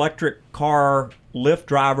electric car Lyft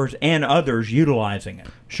drivers and others utilizing it.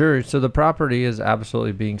 Sure. So the property is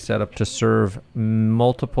absolutely being set up to serve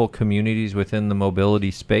multiple communities within the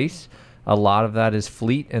mobility space. A lot of that is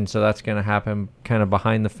fleet, and so that's going to happen kind of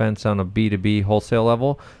behind the fence on a B2B wholesale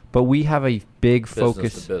level. But we have a big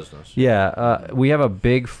focus. Business to business. Yeah, we have a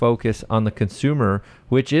big focus on the consumer,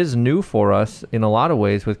 which is new for us in a lot of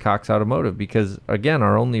ways with Cox Automotive, because, again,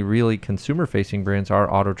 our only really consumer-facing brands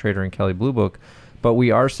are Auto Trader and Kelley Blue Book. But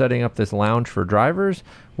we are setting up this lounge for drivers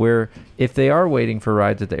where if they are waiting for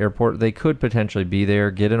rides at the airport, they could potentially be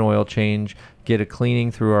there, get an oil change, get a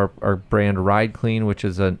cleaning through our brand Ride Clean, which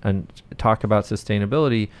is a talk about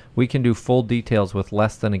sustainability. We can do full details with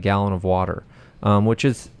less than a gallon of water, which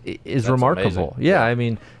is remarkable. Yeah, I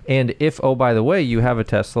mean, and if, oh, by the way, you have a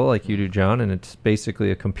Tesla like you do, John, and it's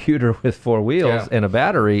basically a computer with four wheels and a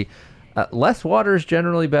battery, less water is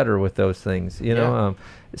generally better with those things, you know.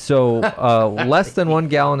 So less than 1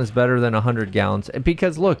 gallon is better than 100 gallons.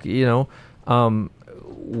 Because, look, you know,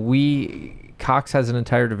 Cox has an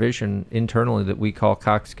entire division internally that we call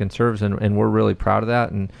Cox Conserves, and we're really proud of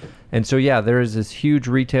that. And so, yeah, there is this huge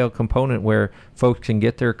retail component where folks can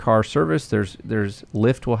get their car serviced. There's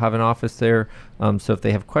Lyft will have an office there. So if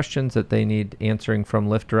they have questions that they need answering from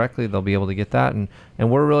Lyft directly, they'll be able to get that. And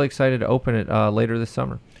we're really excited to open it later this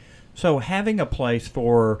summer. So having a place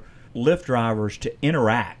for Lyft drivers to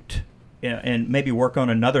interact and maybe work on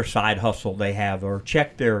another side hustle they have, or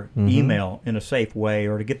check their email in a safe way,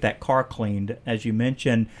 or to get that car cleaned, as you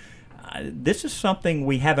mentioned, this is something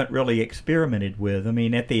we haven't really experimented with. I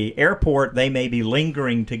mean, at the airport, they may be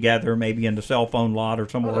lingering together, maybe in the cell phone lot or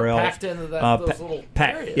somewhere else. Packed into those little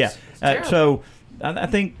areas. Yeah. So I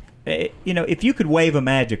think, you know, if you could wave a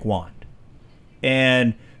magic wand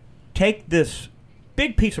and take this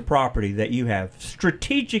big piece of property that you have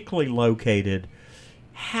strategically located,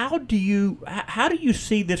 how do you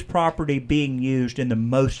see this property being used in the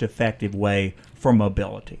most effective way for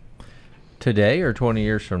mobility? Today or 20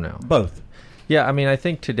 years from now? Both. Yeah, I mean, I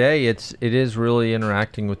think today it is really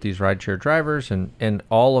interacting with these rideshare drivers and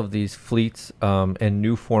all of these fleets and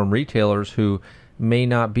new form retailers who may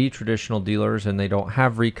not be traditional dealers, and they don't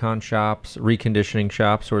have recon shops, reconditioning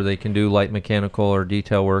shops where they can do light mechanical or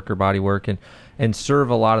detail work or body work and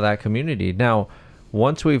serve a lot of that community. Now,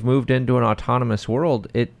 once we've moved into an autonomous world,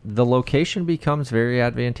 the location becomes very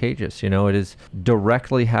advantageous. You know, it is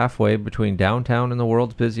directly halfway between downtown and the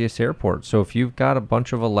world's busiest airport. So if you've got a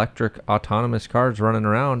bunch of electric autonomous cars running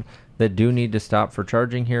around that do need to stop for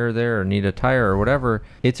charging here or there or need a tire or whatever,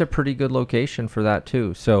 it's a pretty good location for that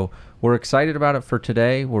too. So we're excited about it for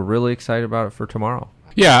today. We're really excited about it for tomorrow.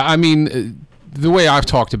 Yeah, I mean, the way I've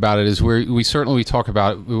talked about it is we certainly talk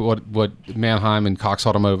about what Mannheim and Cox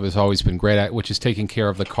Automotive has always been great at, which is taking care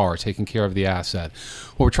of the car, taking care of the asset.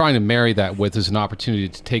 What we're trying to marry that with is an opportunity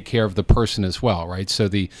to take care of the person as well, right? So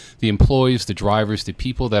the employees, the drivers, the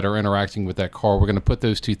people that are interacting with that car, we're going to put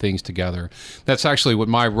those two things together. That's actually what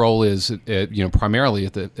my role is, primarily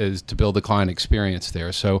is to build the client experience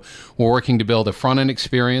there. So we're working to build a front-end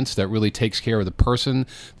experience that really takes care of the person,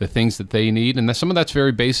 the things that they need, and some of that's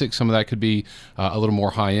very basic, some of that could be a little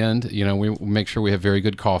more high-end. We make sure we have very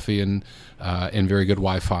good coffee and very good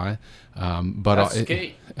Wi-Fi. But that's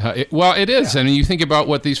key. It is. Yeah. And you think about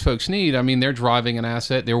what these folks need. I mean, they're driving an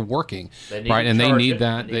asset, they're working, right? And they need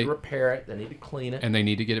that. They need to repair it. They need to clean it, and they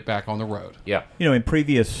need to get it back on the road. Yeah. In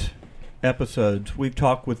previous episodes, we've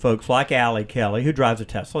talked with folks like Allie Kelly, who drives a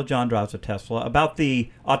Tesla. John drives a Tesla, about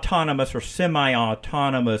the autonomous or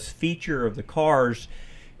semi-autonomous feature of the cars,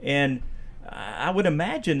 and I would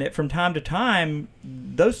imagine that from time to time,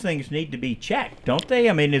 those things need to be checked, don't they?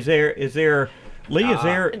 I mean, is there Lee,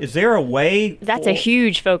 is there a way? That's a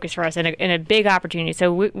huge focus for us and a big opportunity.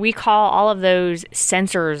 So we call all of those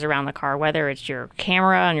sensors around the car, whether it's your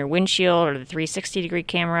camera on your windshield or the 360-degree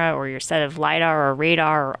camera or your set of LiDAR or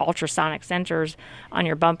radar or ultrasonic sensors on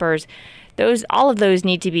your bumpers. All of those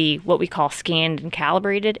need to be what we call scanned and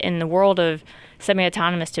calibrated. In the world of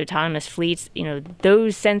semi-autonomous to autonomous fleets,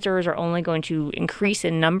 those sensors are only going to increase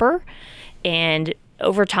in number, and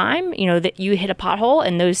over time, that you hit a pothole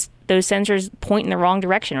and those sensors point in the wrong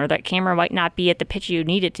direction, or that camera might not be at the pitch you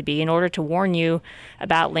need it to be in order to warn you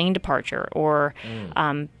about lane departure or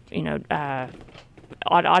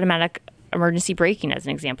automatic emergency braking, as an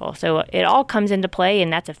example. So it all comes into play,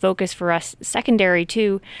 and that's a focus for us. Secondary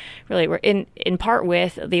to, really, we're in part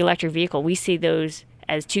with the electric vehicle. We see those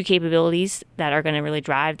as two capabilities that are going to really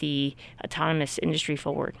drive the autonomous industry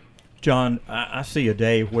forward. John, I see a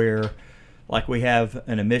day where, like, we have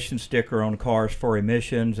an emission sticker on cars for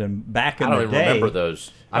emissions, and back in the day... I don't even remember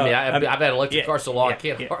those. I've had electric cars so long, I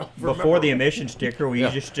can't hardly remember. Before the emission sticker, we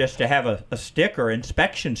used just to have a sticker,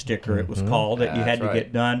 inspection sticker it was called, that you had to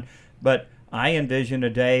get done. But I envision a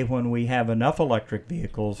day when we have enough electric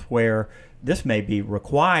vehicles where this may be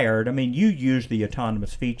required. I mean, you use the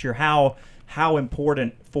autonomous feature. How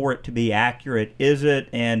important for it to be accurate is it,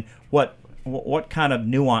 and what kind of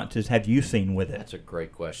nuances have you seen with it? That's a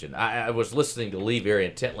great question. I was listening to Lee very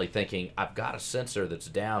intently, thinking, I've got a sensor that's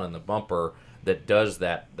down in the bumper that does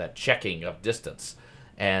that checking of distance.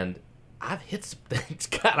 And I've hit some things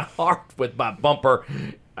kind of hard with my bumper.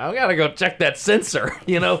 I've got to go check that sensor,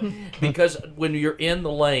 because when you're in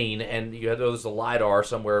the lane and you have there's a LiDAR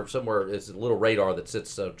somewhere is a little radar that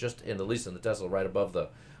sits just at least in the Tesla right above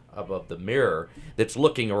the mirror that's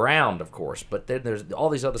looking around, of course. But then there's all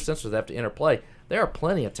these other sensors that have to interplay. There are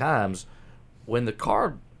plenty of times when the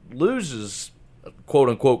car loses, quote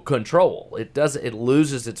unquote, control. It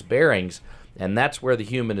loses its bearings, and that's where the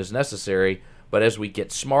human is necessary. But as we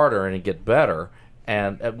get smarter and get better,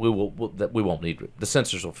 and we won't need the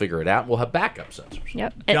sensors will figure it out. We'll have backup sensors.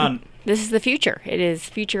 Yep. John, this is the future. It is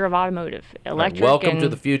future of automotive, electric. Welcome to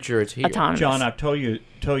the future. It's here. Autonomous. John, I've told you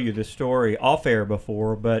this story off air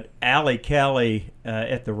before, but Allie Kelly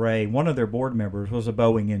at the Ray, one of their board members was a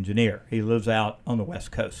Boeing engineer. He lives out on the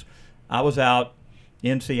West Coast. I was out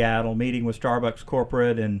in Seattle meeting with Starbucks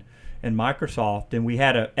corporate and Microsoft, and we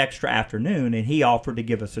had an extra afternoon, and he offered to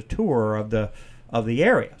give us a tour of the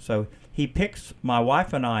area. So he picks my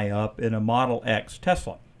wife and I up in a Model X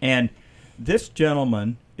Tesla. And this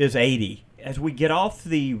gentleman is 80. As we get off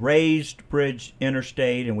the raised bridge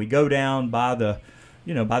interstate and we go down by the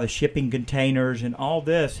shipping containers and all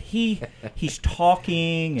this, he's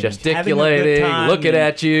talking and gesticulating, having a good time, looking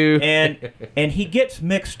at you, and he gets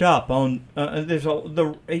mixed up on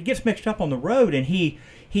he gets mixed up on the road, and he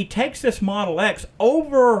takes this Model X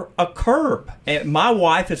over a curb. And my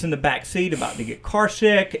wife is in the back seat about to get car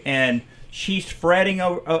sick, and she's fretting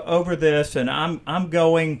over this, and I'm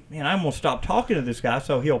going, man, I'm going to stop talking to this guy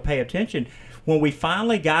so he'll pay attention. When we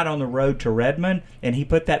finally got on the road to Redmond and he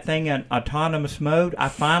put that thing in autonomous mode, I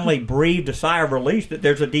finally breathed a sigh of relief that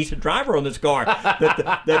there's a decent driver on this car.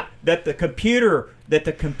 that the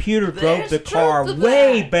computer drove the car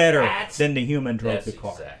way better than the human drove the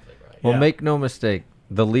car. Exactly right. Well, make no mistake,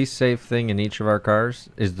 the least safe thing in each of our cars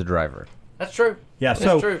is the driver. That's true. Yeah, that's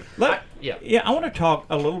so true. I want to talk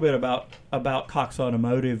a little bit about Cox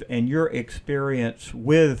Automotive and your experience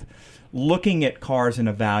with looking at cars and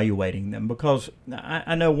evaluating them, because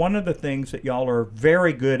I know one of the things that y'all are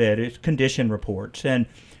very good at is condition reports. And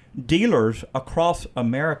dealers across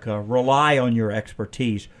America rely on your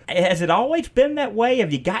expertise. Has it always been that way?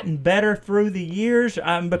 Have you gotten better through the years?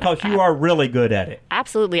 Because you are really good at it.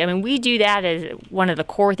 Absolutely. I mean, we do that as one of the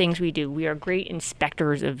core things we do. We are great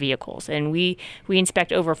inspectors of vehicles, and we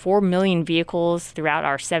inspect over 4 million vehicles throughout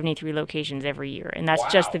our 73 locations every year, and that's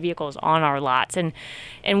just the vehicles on our lots. And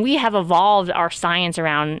we have evolved our science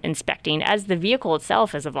around inspecting as the vehicle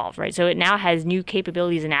itself has evolved, right? So it now has new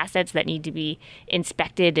capabilities and assets that need to be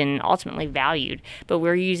inspected and ultimately valued. But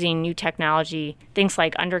we're using new technology, things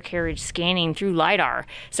like undercarriage scanning through LiDAR.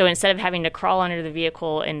 So instead of having to crawl under the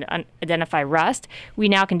vehicle and identify rust, we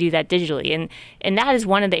now can do that digitally. And that is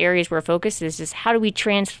one of the areas where focus is just how do we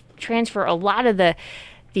transfer a lot of the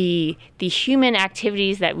human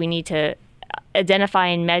activities that we need to identify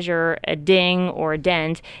and measure a ding or a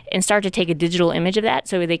dent and start to take a digital image of that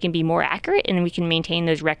so they can be more accurate, and we can maintain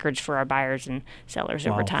those records for our buyers and sellers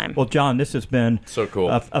over time. Well, John, this has been so cool.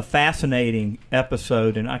 a fascinating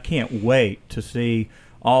episode, and I can't wait to see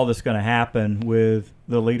all that's going to happen with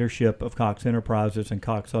the leadership of Cox Enterprises and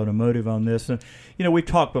Cox Automotive on this. And, we've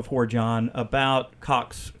talked before, John, about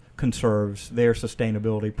Cox Conserves, their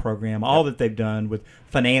sustainability program, all that they've done with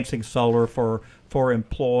financing solar for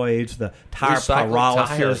employees, the tire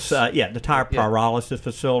pyrolysis, the tire pyrolysis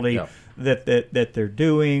facility that they're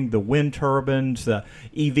doing, the wind turbines, the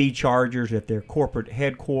EV chargers at their corporate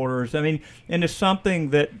headquarters. I mean, and it's something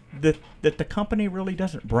that the company really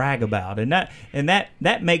doesn't brag about, and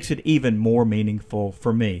that makes it even more meaningful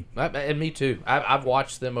for me. And me too. I've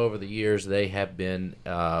watched them over the years. They have been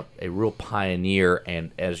a real pioneer,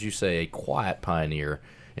 and as you say, a quiet pioneer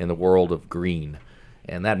in the world of green,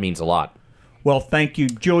 and that means a lot. Well, thank you,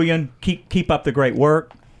 Julian. Keep up the great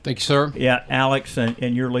work. Thank you, sir. Yeah, Alex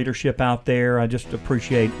and your leadership out there. I just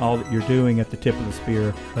appreciate all that you're doing at the tip of the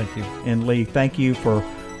spear. Thank you. And Lee, thank you for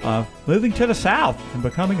moving to the South and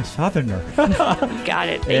becoming a Southerner. Got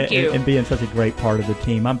it. Thank you. And being such a great part of the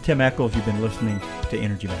team. I'm Tim Echols. You've been listening to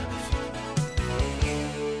Energy Matters.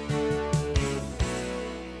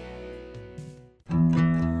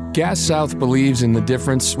 Gas South believes in the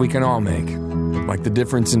difference we can all make, like the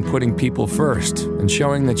difference in putting people first and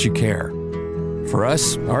showing that you care. For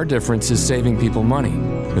us, our difference is saving people money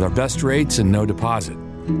with our best rates and no deposit,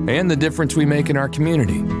 and the difference we make in our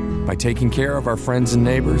community by taking care of our friends and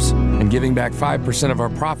neighbors and giving back 5% of our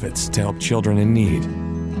profits to help children in need.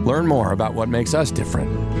 Learn more about what makes us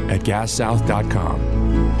different at gassouth.com.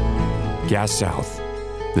 Gas South.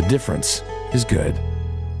 The difference is good.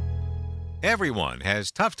 Everyone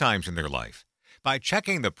has tough times in their life. By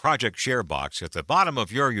checking the Project Share box at the bottom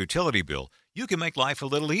of your utility bill, you can make life a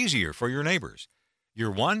little easier for your neighbors.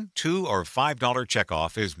 Your $1, $2, or $5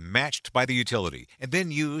 checkoff is matched by the utility and then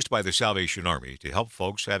used by the Salvation Army to help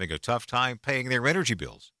folks having a tough time paying their energy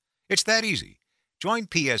bills. It's that easy. Join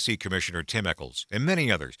PSC Commissioner Tim Echols and many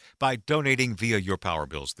others by donating via your power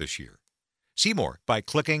bills this year. See more by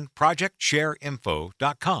clicking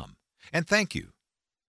ProjectShareInfo.com. And thank you